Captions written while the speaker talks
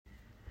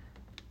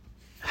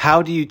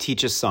How do you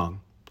teach a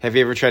song? Have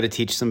you ever tried to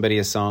teach somebody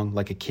a song,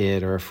 like a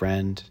kid or a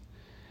friend?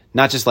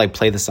 Not just like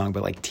play the song,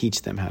 but like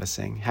teach them how to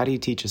sing. How do you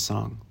teach a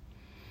song?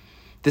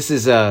 This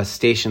is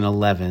Station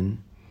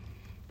 11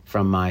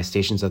 from my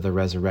Stations of the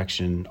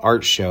Resurrection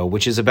art show,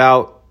 which is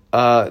about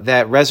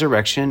that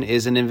resurrection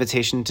is an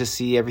invitation to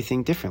see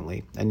everything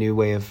differently, a new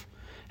way of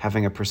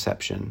having a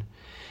perception.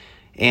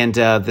 And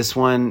this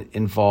one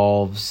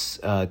involves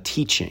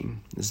teaching,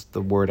 is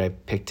the word I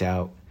picked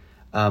out.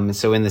 And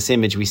so in this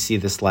image, we see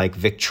this like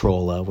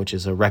Victrola, which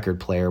is a record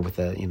player with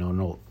a,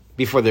 an old,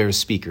 before there were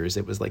speakers,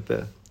 it was like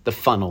the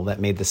funnel that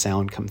made the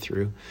sound come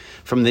through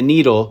from the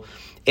needle.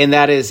 And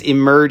that is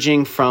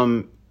emerging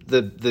from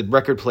the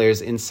record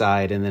player's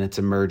inside, and then it's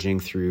emerging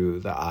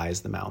through the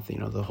eyes, the mouth,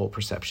 the whole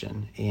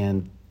perception.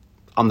 And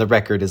on the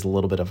record is a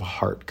little bit of a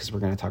heart, because we're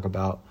going to talk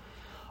about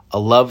a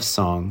love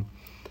song.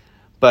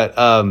 But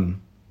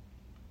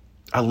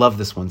I love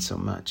this one so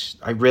much.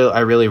 I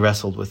really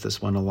wrestled with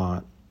this one a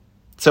lot.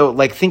 So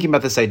like thinking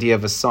about this idea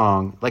of a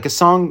song, like a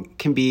song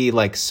can be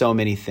like so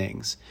many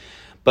things.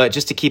 But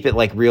just to keep it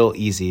like real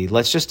easy,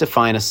 let's just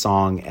define a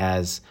song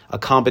as a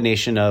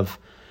combination of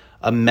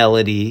a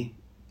melody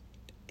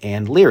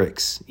and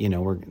lyrics.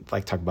 We're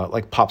like talking about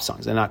like pop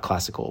songs and not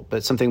classical,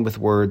 but something with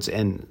words,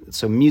 and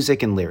so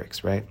music and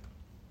lyrics, right?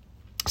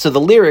 So the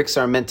lyrics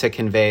are meant to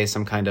convey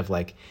some kind of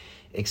like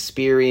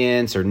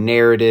experience or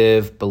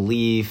narrative,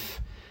 belief,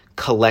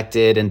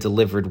 collected and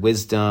delivered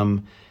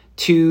wisdom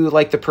to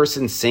like the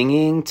person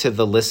singing, to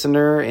the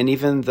listener, and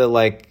even the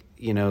like,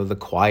 the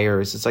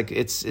choirs. It's like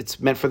it's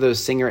meant for the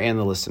singer and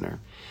the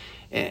listener.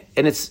 And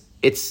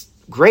it's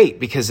great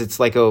because it's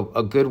like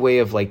a good way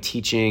of like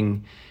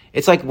teaching.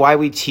 It's like why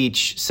we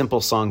teach simple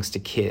songs to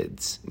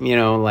kids.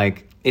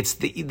 Like it's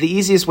the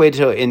easiest way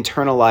to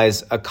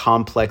internalize a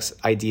complex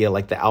idea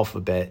like the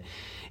alphabet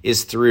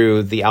is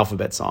through the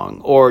alphabet song,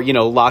 or,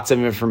 lots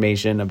of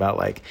information about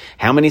like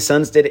how many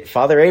sons did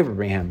Father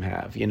Abraham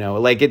have,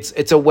 like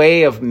it's a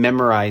way of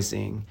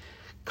memorizing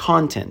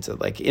content,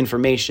 like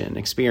information,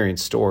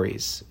 experience,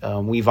 stories.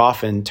 We've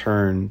often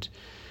turned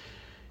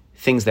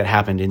things that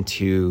happened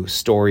into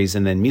stories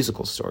and then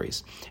musical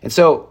stories. And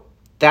so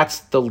that's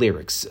the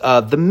lyrics.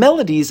 The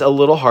melody's a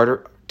little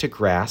harder to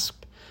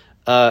grasp.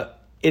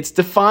 It's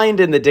defined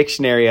in the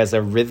dictionary as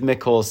a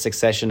rhythmical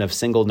succession of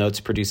single notes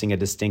producing a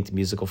distinct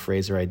musical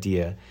phrase or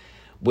idea,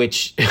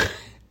 which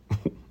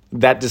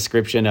that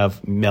description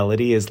of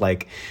melody is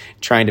like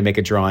trying to make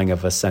a drawing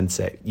of a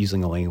sunset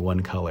using only one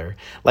color.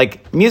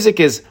 Like music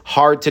is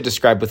hard to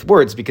describe with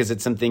words because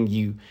it's something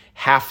you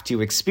have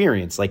to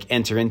experience, like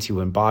enter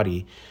into,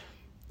 embody.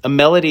 A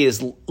melody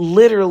is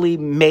literally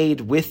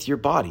made with your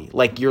body.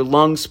 Like your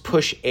lungs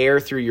push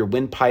air through your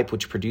windpipe,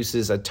 which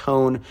produces a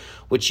tone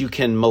which you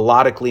can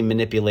melodically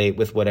manipulate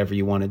with whatever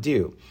you want to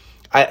do.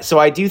 So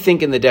I do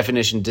think in the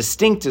definition,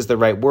 distinct is the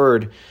right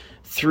word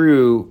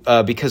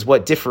because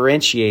what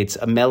differentiates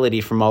a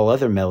melody from all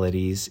other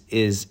melodies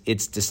is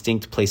its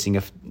distinct placing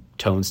of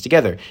tones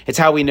together. It's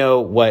how we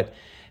know what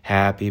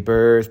happy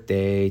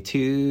birthday to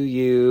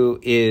you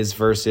is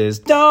versus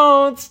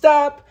don't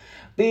stop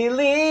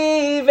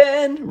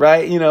believing,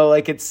 right?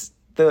 Like it's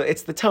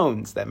the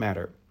tones that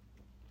matter.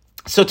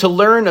 So to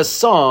learn a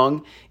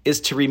song is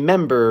to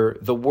remember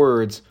the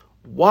words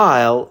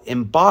while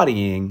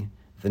embodying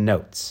the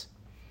notes.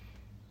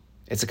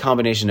 It's a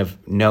combination of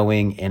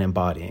knowing and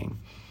embodying.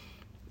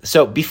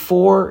 So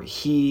before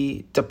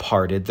he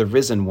departed, the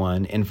risen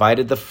one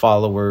invited the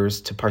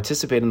followers to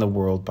participate in the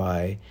world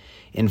by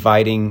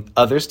inviting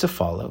others to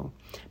follow,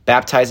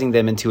 baptizing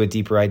them into a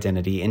deeper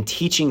identity, and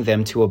teaching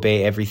them to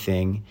obey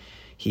everything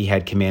he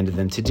had commanded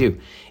them to do.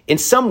 In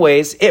some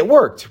ways, it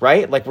worked,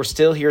 right? Like we're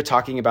still here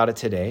talking about it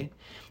today.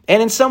 And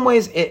in some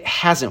ways, it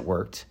hasn't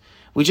worked.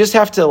 We just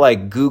have to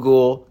like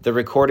Google the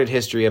recorded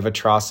history of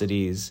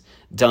atrocities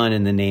done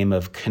in the name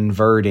of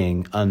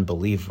converting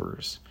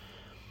unbelievers.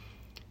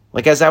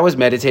 Like as I was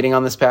meditating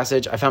on this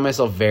passage, I found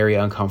myself very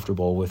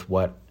uncomfortable with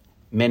what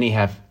many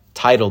have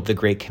titled the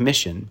Great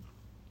Commission.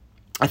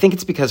 I think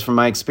it's because from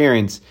my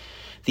experience,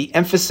 the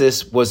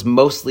emphasis was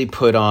mostly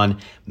put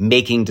on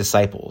making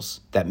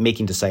disciples, that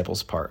making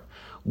disciples part,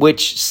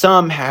 which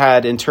some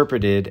had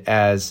interpreted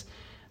as,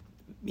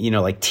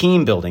 like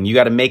team building. You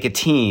got to make a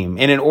team.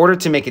 And in order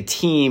to make a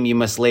team, you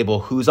must label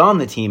who's on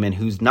the team and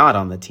who's not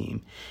on the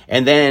team.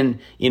 And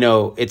then,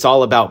 it's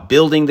all about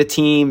building the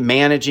team,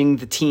 managing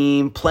the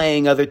team,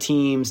 playing other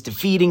teams,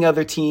 defeating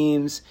other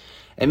teams.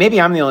 And maybe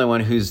I'm the only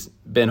one who's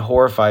been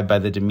horrified by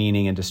the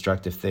demeaning and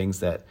destructive things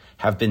that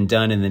have been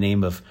done in the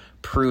name of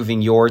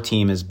proving your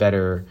team is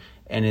better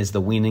and is the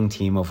winning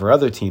team over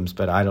other teams,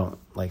 but I don't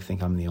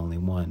think I'm the only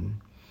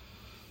one.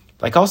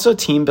 Also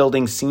team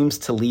building seems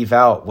to leave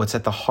out what's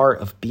at the heart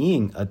of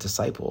being a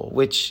disciple,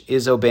 which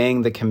is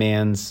obeying the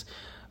commands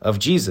of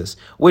Jesus.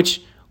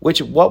 Which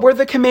what were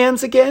the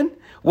commands again?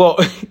 Well,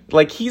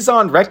 he's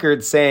on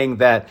record saying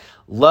that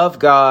love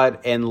God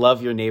and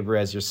love your neighbor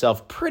as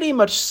yourself pretty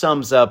much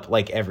sums up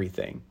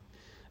everything.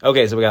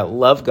 Okay, so we got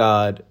love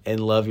God and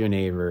love your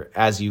neighbor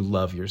as you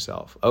love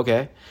yourself.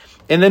 Okay.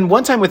 And then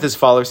one time with his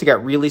followers, he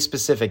got really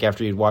specific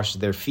after he'd washed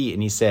their feet.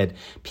 And he said,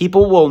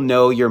 people will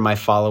know you're my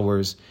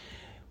followers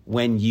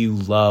when you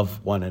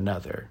love one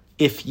another,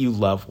 if you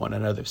love one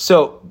another.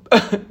 So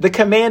the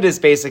command is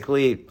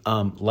basically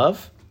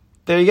love.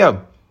 There you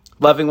go.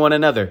 Loving one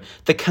another.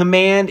 The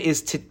command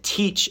is to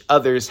teach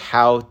others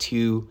how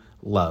to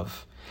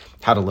love.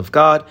 How to love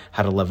God,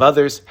 how to love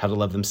others, how to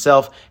love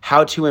themselves,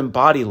 how to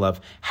embody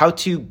love, how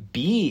to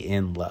be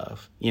in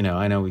love. You know,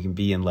 I know we can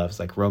be in love,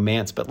 it's like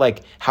romance, but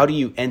like, how do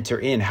you enter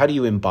in? How do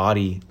you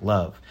embody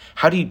love?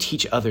 How do you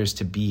teach others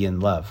to be in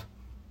love?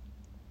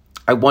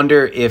 I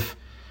wonder if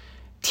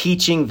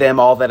teaching them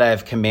all that I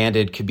have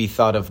commanded could be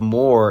thought of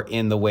more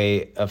in the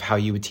way of how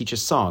you would teach a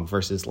song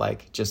versus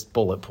like just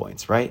bullet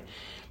points, right?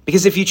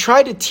 Because if you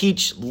try to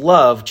teach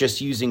love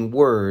just using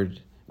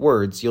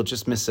words, you'll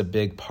just miss a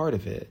big part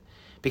of it.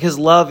 Because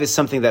love is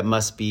something that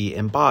must be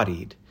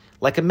embodied,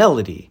 like a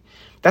melody.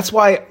 That's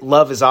why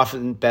love is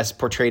often best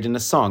portrayed in a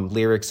song,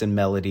 lyrics and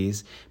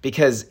melodies,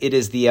 because it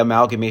is the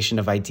amalgamation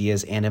of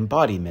ideas and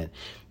embodiment.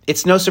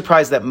 It's no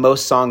surprise that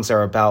most songs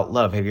are about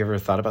love. Have you ever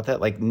thought about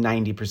that? Like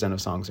 90% of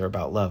songs are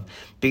about love.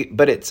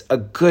 But a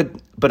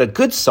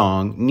good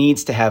song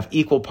needs to have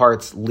equal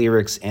parts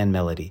lyrics and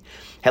melody.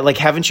 Like,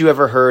 haven't you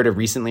ever heard a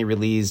recently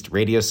released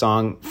radio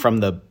song from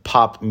the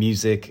pop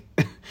music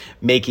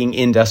making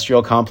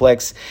industrial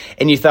complex?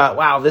 And you thought,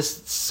 wow,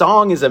 this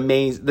song is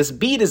amazing. This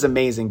beat is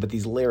amazing, but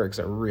these lyrics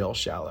are real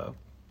shallow.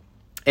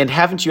 And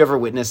haven't you ever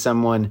witnessed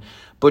someone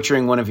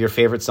butchering one of your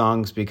favorite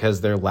songs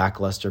because their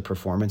lackluster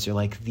performance? You're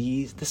like,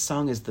 this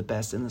song is the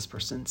best and this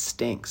person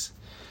stinks.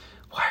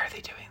 Why are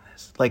they doing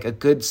this? Like, a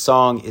good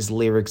song is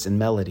lyrics and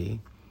melody.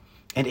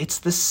 And it's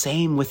the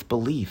same with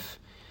belief.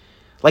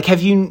 Like,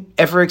 have you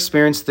ever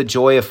experienced the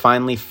joy of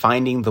finally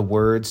finding the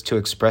words to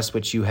express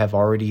what you have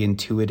already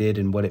intuited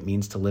and what it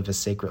means to live a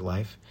sacred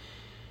life?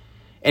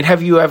 And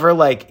have you ever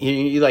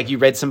you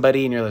read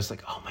somebody and you're just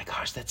like, oh my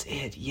gosh, that's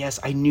it. Yes,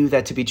 I knew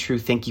that to be true.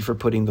 Thank you for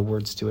putting the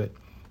words to it.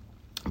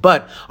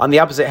 But on the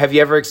opposite, have you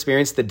ever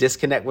experienced the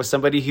disconnect with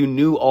somebody who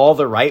knew all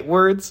the right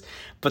words,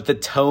 but the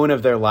tone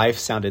of their life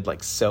sounded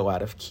like so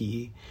out of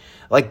key?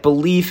 Like,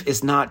 belief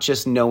is not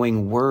just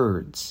knowing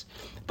words.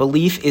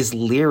 Belief is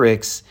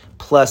lyrics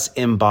plus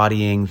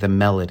embodying the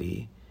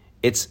melody.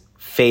 It's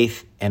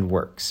faith and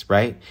works,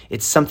 right?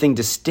 It's something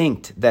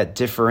distinct that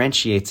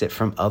differentiates it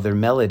from other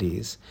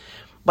melodies.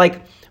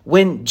 Like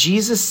when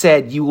Jesus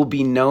said, you will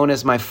be known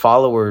as my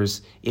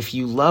followers if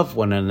you love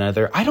one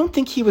another, I don't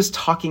think he was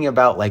talking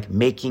about like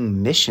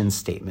making mission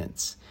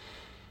statements.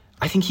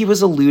 I think he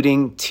was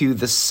alluding to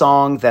the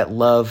song that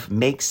love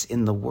makes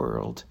in the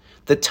world,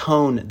 the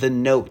tone, the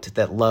note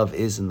that love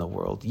is in the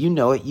world. You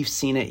know it, you've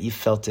seen it, you've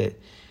felt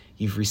it,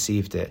 you've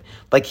received it.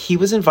 Like, he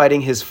was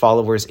inviting his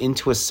followers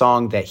into a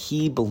song that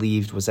he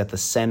believed was at the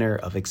center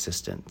of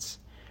existence.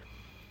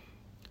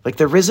 Like,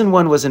 the risen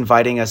one was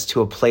inviting us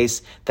to a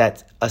place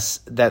that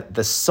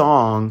the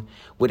song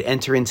would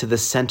enter into the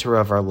center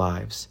of our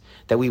lives,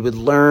 that we would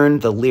learn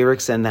the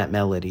lyrics and that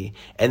melody,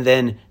 and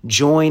then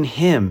join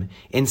him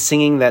in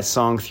singing that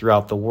song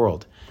throughout the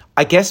world.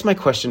 I guess my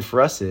question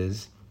for us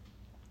is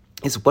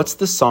what's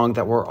the song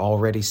that we're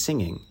already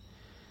singing?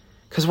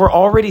 Because we're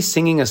already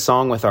singing a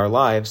song with our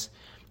lives.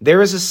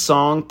 There is a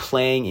song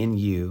playing in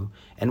you,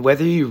 and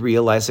whether you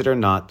realize it or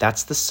not,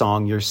 that's the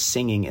song you're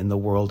singing in the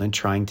world and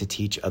trying to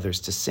teach others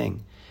to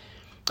sing.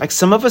 Like,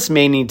 some of us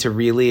may need to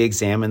really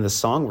examine the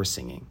song we're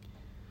singing.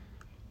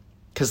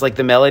 Because like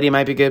the melody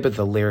might be good, but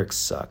the lyrics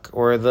suck.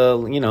 Or the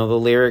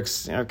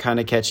lyrics are kind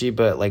of catchy,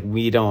 but like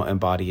we don't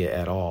embody it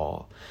at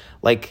all.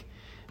 Like,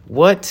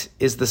 what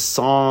is the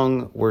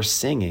song we're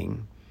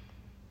singing?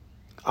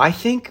 I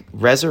think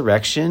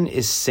Resurrection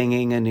is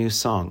singing a new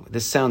song.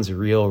 This sounds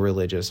real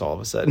religious all of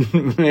a sudden.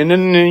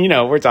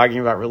 and we're talking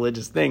about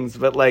religious things,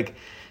 but like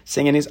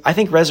singing is, I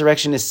think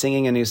Resurrection is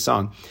singing a new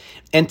song.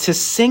 And to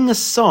sing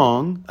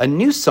a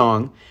new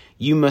song,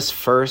 you must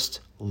first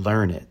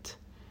learn it.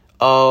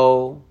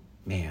 Oh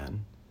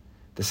man,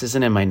 this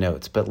isn't in my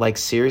notes, but like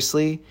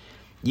seriously,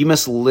 you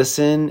must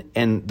listen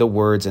and the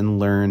words and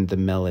learn the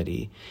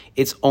melody.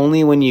 It's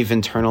only when you've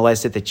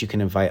internalized it that you can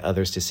invite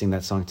others to sing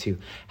that song too.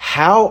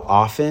 How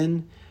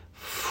often,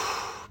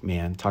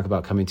 man, talk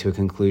about coming to a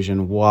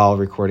conclusion while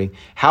recording.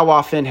 How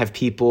often have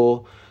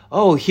people,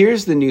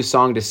 here's the new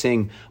song to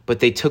sing, but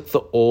they took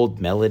the old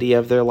melody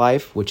of their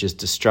life, which is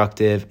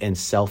destructive and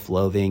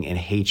self-loathing and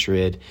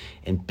hatred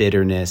and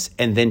bitterness,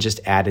 and then just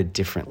added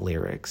different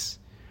lyrics.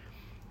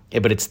 Yeah,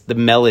 but the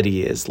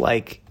melody is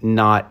like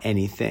not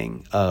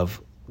anything of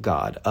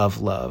God,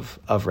 of love,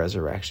 of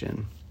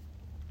resurrection.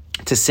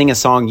 To sing a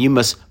song, you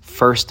must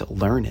first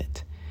learn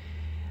it.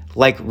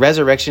 Like,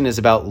 resurrection is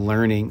about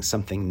learning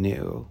something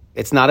new.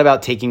 It's not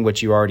about taking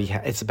what you already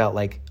have. It's about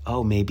like,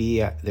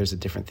 maybe there's a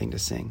different thing to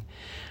sing.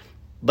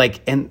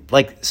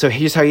 So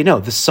here's how you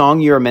know. The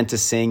song you are meant to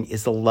sing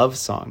is the love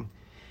song.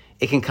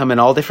 It can come in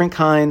all different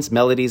kinds,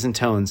 melodies, and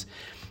tones.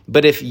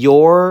 But if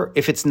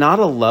it's not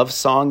a love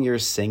song you're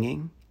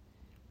singing,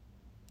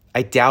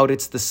 I doubt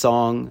it's the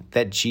song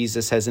that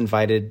Jesus has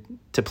invited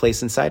to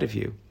place inside of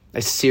you. I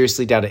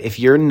seriously doubt it. If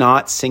you're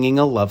not singing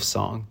a love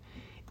song,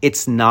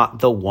 it's not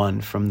the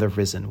one from the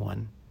risen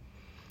one.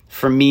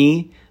 For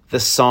me, the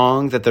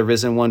song that the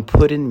risen one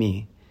put in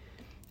me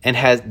and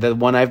has the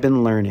one I've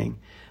been learning,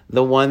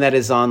 the one that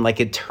is on like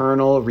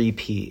eternal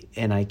repeat,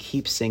 and I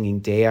keep singing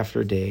day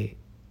after day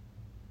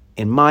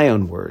in my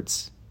own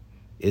words,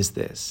 is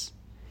this: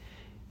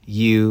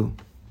 you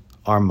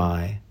are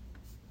my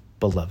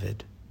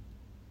beloved.